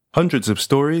Hundreds of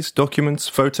stories, documents,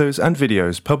 photos and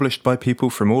videos published by people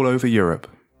from all over Europe.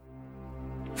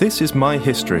 This is My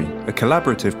History, a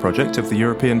collaborative project of the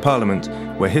European Parliament,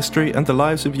 where history and the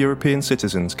lives of European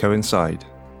citizens coincide.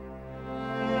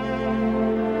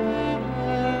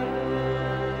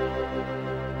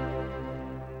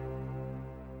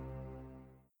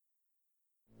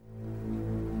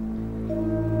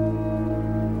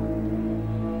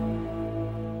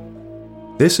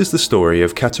 This is the story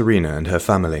of Katarina and her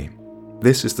family.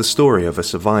 This is the story of a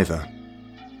survivor.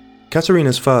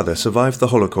 Katarina's father survived the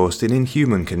Holocaust in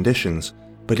inhuman conditions,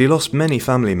 but he lost many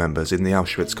family members in the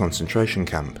Auschwitz concentration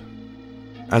camp.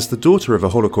 As the daughter of a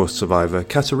Holocaust survivor,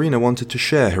 Katarina wanted to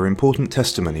share her important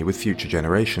testimony with future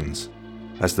generations.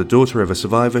 As the daughter of a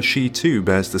survivor, she too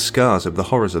bears the scars of the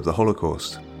horrors of the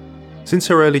Holocaust. Since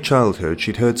her early childhood,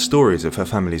 she'd heard stories of her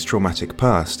family's traumatic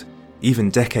past.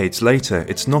 Even decades later,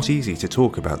 it's not easy to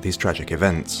talk about these tragic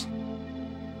events.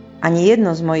 Ani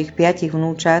jedno z moich 5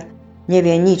 vnúčat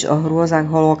nevie nič o hrôzach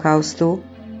holokaustu,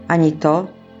 ani to,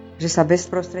 že sa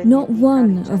bezprostredne... Not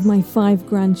one of my 5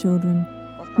 grandchildren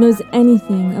knows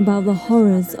anything about the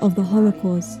horrors of the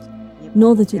Holocaust,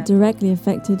 nor that it directly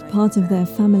affected part of their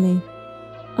family.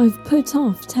 I've put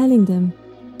off telling them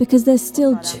because they're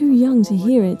still too young to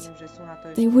hear it.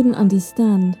 They wouldn't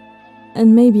understand,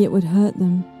 and maybe it would hurt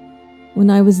them. When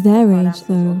I was their age,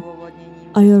 though,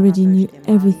 I already knew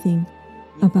everything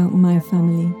about my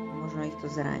family.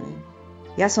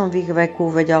 Ja som v ich veku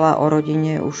vedela o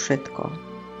rodine už všetko.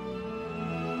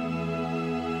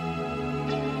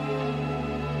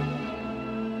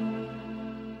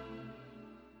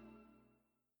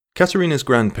 Katarina's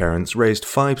grandparents raised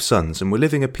 5 sons and were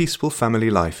living a peaceful family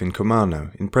life in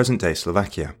Komárno, in present-day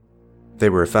Slovakia. They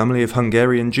were a family of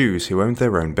Hungarian Jews who owned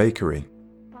their own bakery.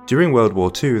 During World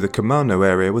War II, the Komárno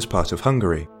area was part of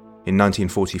Hungary. In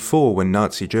 1944, when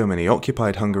Nazi Germany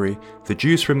occupied Hungary, the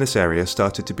Jews from this area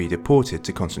started to be deported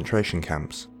to concentration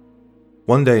camps.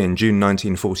 One day in June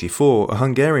 1944, a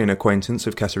Hungarian acquaintance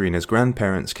of Katarina's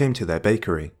grandparents came to their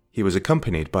bakery. He was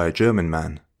accompanied by a German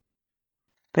man.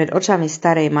 Pred očami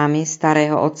starej mamy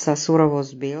starého otca surovo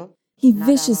zbil. He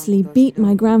viciously beat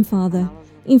my grandfather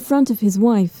in front of his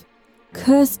wife,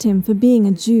 cursed him for being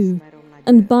a Jew,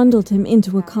 and bundled him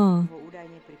into a car.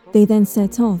 They then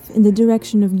set off in the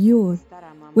direction of Győr,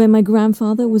 where my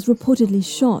grandfather was reportedly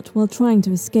shot while trying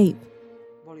to escape.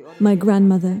 My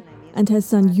grandmother and her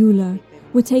son Gyula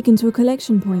were taken to a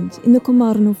collection point in the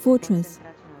Komárno fortress,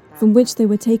 from which they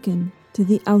were taken to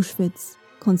the Auschwitz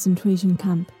concentration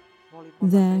camp.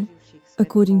 There,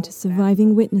 according to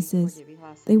surviving witnesses,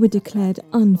 they were declared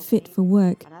unfit for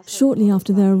work shortly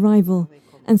after their arrival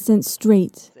and sent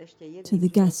straight to the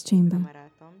gas chamber.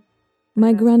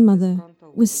 My grandmother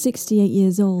was 68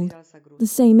 years old, the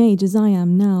same age as I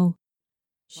am now.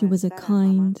 She was a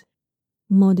kind,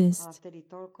 modest,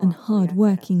 and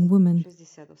hard-working woman.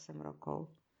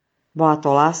 Bola to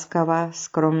láskavá,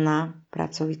 skromná,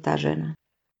 pracovitá žena.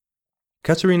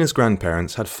 Katarina's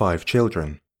grandparents had 5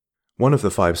 children. One of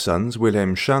the 5 sons,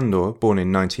 Wilhelm Sándor, born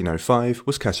in 1905,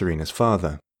 was Katarina's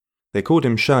father. They called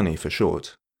him Sáni for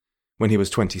short. When he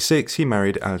was 26, he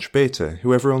married Alžběta,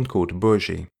 who everyone called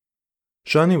Borzsi.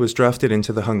 Sáni was drafted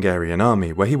into the Hungarian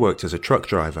army, where he worked as a truck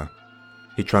driver.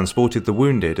 He transported the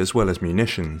wounded as well as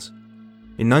munitions.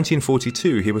 In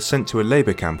 1942, he was sent to a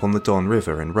labour camp on the Don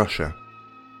River in Russia.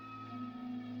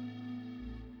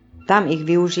 Tam ich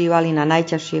využívali na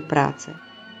najťažšie práce.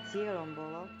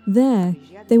 There,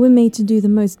 they were made to do the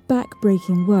most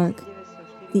back-breaking work.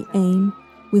 The aim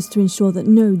was to ensure that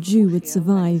no Jew would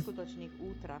survive.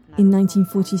 In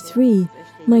 1943,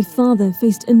 my father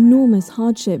faced enormous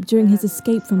hardship during his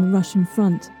escape from the Russian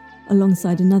front,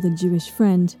 alongside another Jewish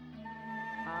friend.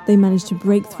 They managed to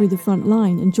break through the front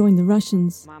line and join the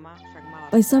Russians.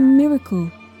 By some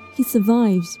miracle, he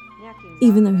survived,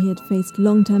 even though he had faced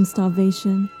long-term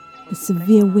starvation, a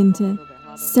severe winter,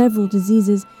 several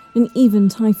diseases, and even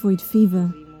typhoid fever.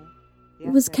 He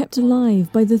was kept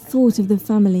alive by the thought of the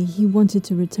family he wanted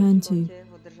to return to.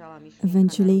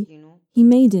 Eventually, he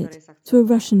made it to a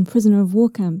Russian prisoner of war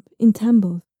camp in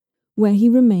Tambov, where he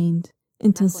remained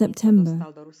until September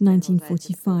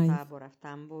 1945.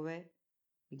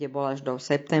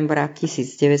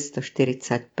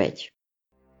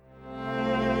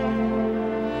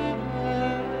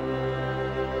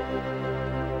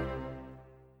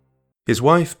 His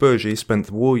wife, Borzsi, spent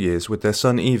the war years with their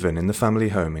son Ivan in the family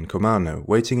home in Komárno,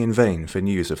 waiting in vain for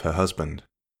news of her husband.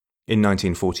 In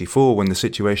 1944, when the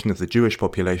situation of the Jewish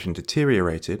population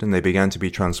deteriorated and they began to be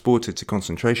transported to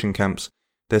concentration camps,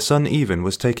 their son Ivan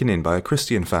was taken in by a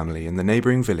Christian family in the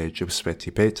neighbouring village of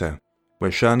Svätý Péter,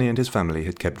 where Sáni and his family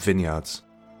had kept vineyards.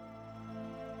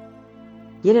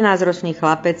 11-ročný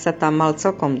chlapec sa tam mal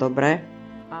celkom dobre.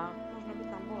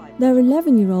 Their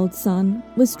 11-year-old son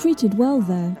was treated well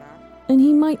there, and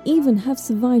he might even have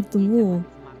survived the war.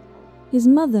 His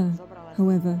mother,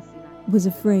 however, was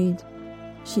afraid.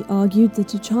 She argued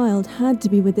that a child had to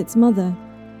be with its mother,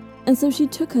 and so she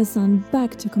took her son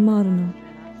back to Komarno.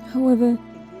 However,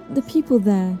 the people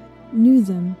there knew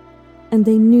them, and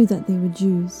they knew that they were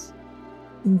Jews.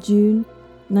 In June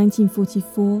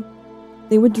 1944,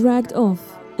 they were dragged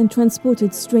off and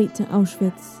transported straight to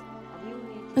Auschwitz.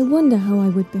 I wonder how I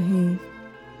would behave,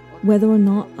 whether or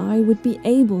not I would be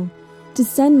able to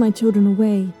send my children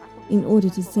away in order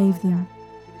to save them.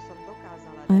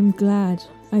 I'm glad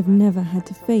I've never had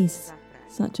to face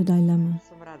such a dilemma.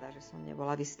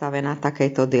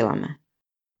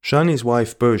 Shani's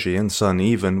wife Boji and son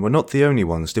Ivan were not the only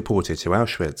ones deported to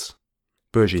Auschwitz.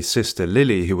 Boji's sister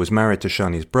Lily, who was married to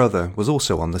Shani's brother, was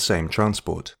also on the same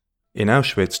transport. In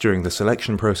Auschwitz, during the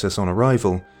selection process on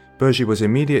arrival, Boji was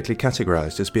immediately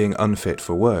categorized as being unfit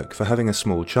for work for having a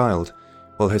small child,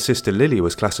 while her sister Lily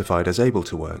was classified as able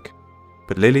to work.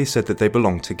 But Lily said that they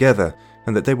belonged together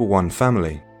and that they were one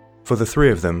family. For the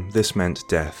three of them, this meant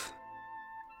death.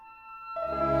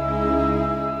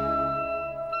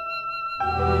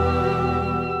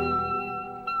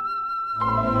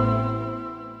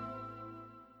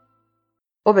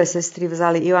 Obe sestry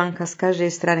vzali Ivanka z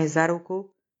každej strany za ruku.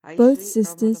 Both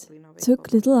sisters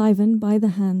took little Ivan by the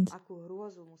hand,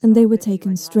 and they were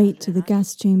taken straight to the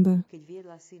gas chamber.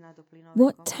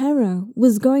 What terror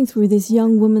was going through this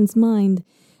young woman's mind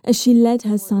as she led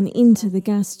her son into the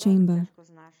gas chamber?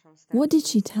 What did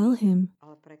she tell him?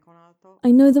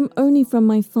 I know them only from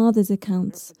my father's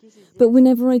accounts, but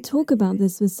whenever I talk about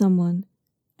this with someone,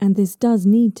 and this does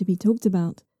need to be talked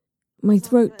about, my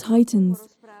throat tightens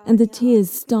and the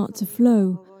tears start to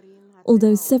flow,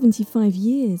 although 75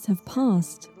 years have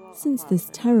passed since this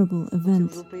terrible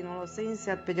event.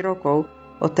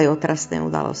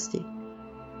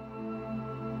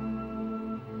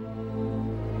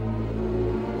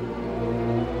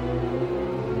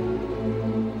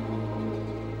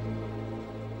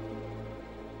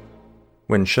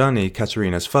 When Shani,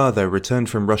 Katarina's father, returned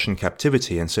from Russian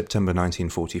captivity in September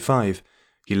 1945,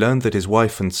 he learned that his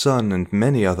wife and son and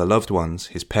many other loved ones,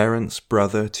 his parents,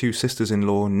 brother, 2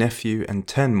 sisters-in-law, nephew, and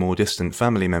 10 more distant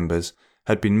family members,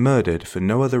 had been murdered for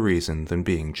no other reason than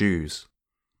being Jews.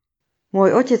 My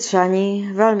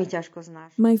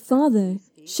father,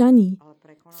 Shani,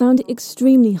 found it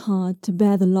extremely hard to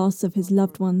bear the loss of his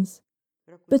loved ones,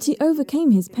 but he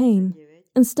overcame his pain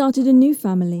and started a new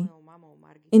family.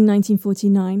 In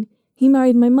 1949, he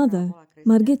married my mother,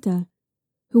 Margita,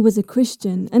 who was a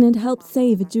Christian and had helped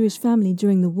save a Jewish family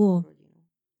during the war.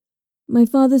 My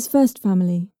father's first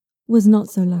family was not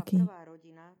so lucky.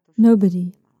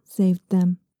 Nobody saved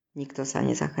them.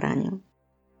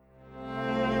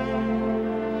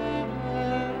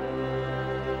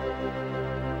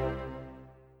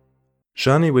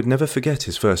 Shani would never forget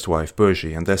his first wife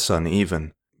Boji and their son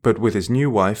Ivan, but with his new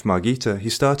wife Margita he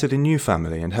started a new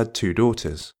family and had 2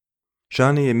 daughters.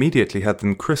 Shani immediately had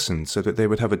them christened so that they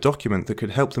would have a document that could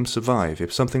help them survive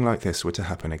if something like this were to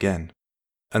happen again.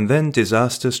 And then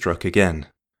disaster struck again.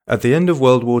 At the end of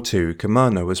World War II,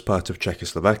 Komarno was part of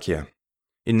Czechoslovakia.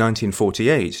 In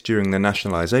 1948, during the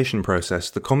nationalization process,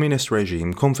 the communist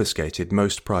regime confiscated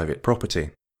most private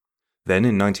property. Then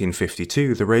in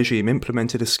 1952, the regime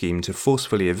implemented a scheme to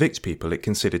forcefully evict people it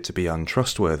considered to be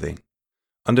untrustworthy.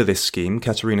 Under this scheme,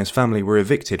 Katarina's family were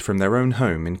evicted from their own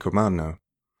home in Komarno.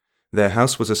 Their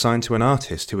house was assigned to an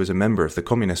artist who was a member of the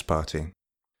Communist Party.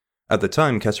 At the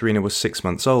time, Katarina was 6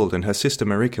 months old and her sister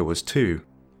Marika was 2.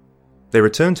 They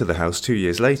returned to the house 2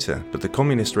 years later, but the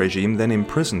communist regime then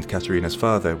imprisoned Katarina's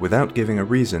father without giving a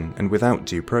reason and without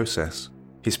due process.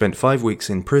 He spent 5 weeks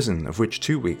in prison, of which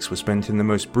 2 weeks were spent in the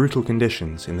most brutal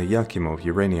conditions in the Yakimov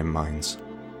uranium mines.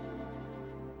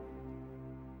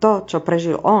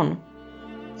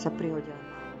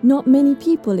 Not many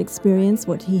people experience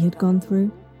what he had gone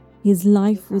through. His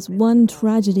life was one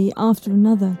tragedy after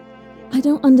another. I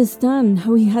don't understand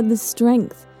how he had the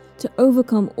strength to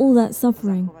overcome all that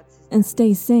suffering and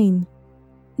stay sane.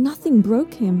 Nothing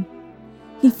broke him.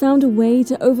 He found a way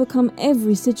to overcome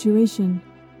every situation.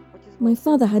 My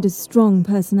father had a strong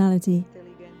personality.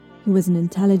 He was an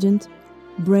intelligent,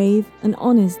 brave, and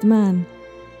honest man.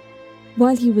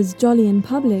 While he was jolly in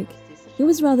public, he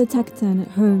was rather taciturn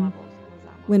at home.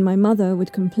 When my mother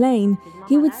would complain,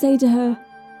 he would say to her,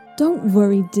 "Don't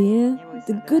worry, dear,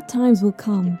 the good times will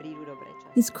come."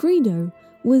 His credo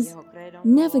was,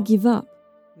 "Never give up."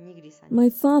 My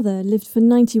father lived for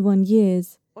 91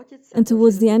 years, and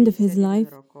towards the end of his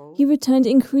life, He returned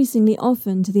increasingly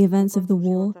often to the events of the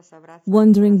war,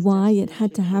 wondering why it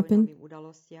had to happen.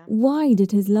 Why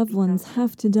did his loved ones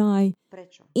have to die,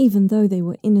 even though they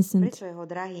were innocent?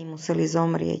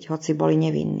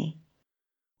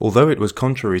 Although it was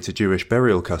contrary to Jewish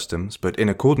burial customs, but in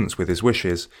accordance with his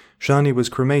wishes, Shani was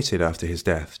cremated after his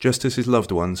death, just as his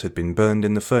loved ones had been burned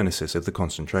in the furnaces of the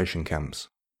concentration camps.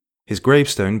 His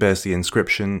gravestone bears the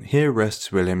inscription, "Here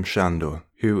rests Wilhelm Schandor,"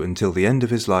 who until the end of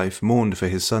his life mourned for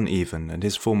his son Ivan and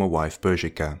his former wife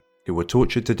Božika, who were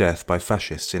tortured to death by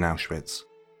fascists in Auschwitz.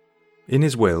 In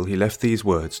his will he left these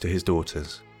words to his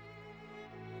daughters.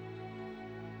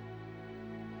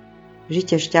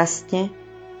 Žite šťastne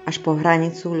až po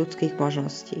hranicu ľudských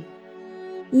možností.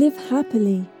 Live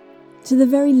happily, to the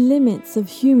very limits of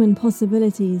human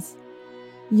possibilities.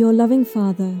 Your loving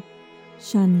father,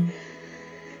 Shani.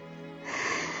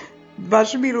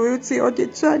 Váš milujúci otec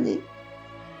Shani.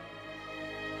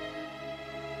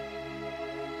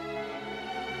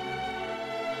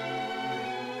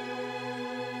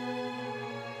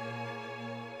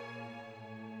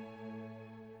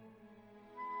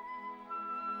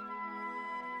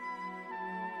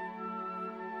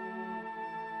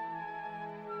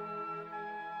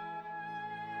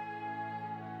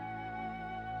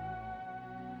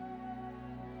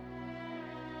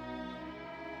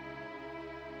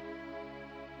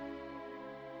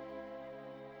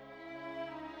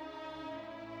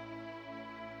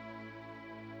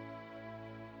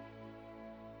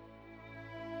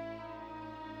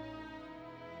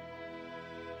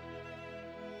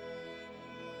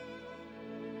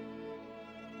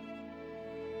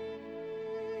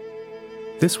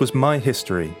 This was My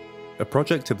History, a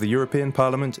project of the European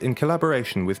Parliament in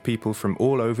collaboration with people from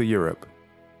all over Europe.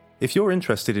 If you're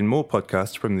interested in more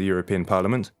podcasts from the European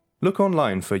Parliament, look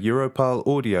online for Europal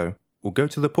Audio or go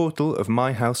to the portal of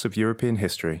My House of European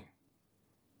History.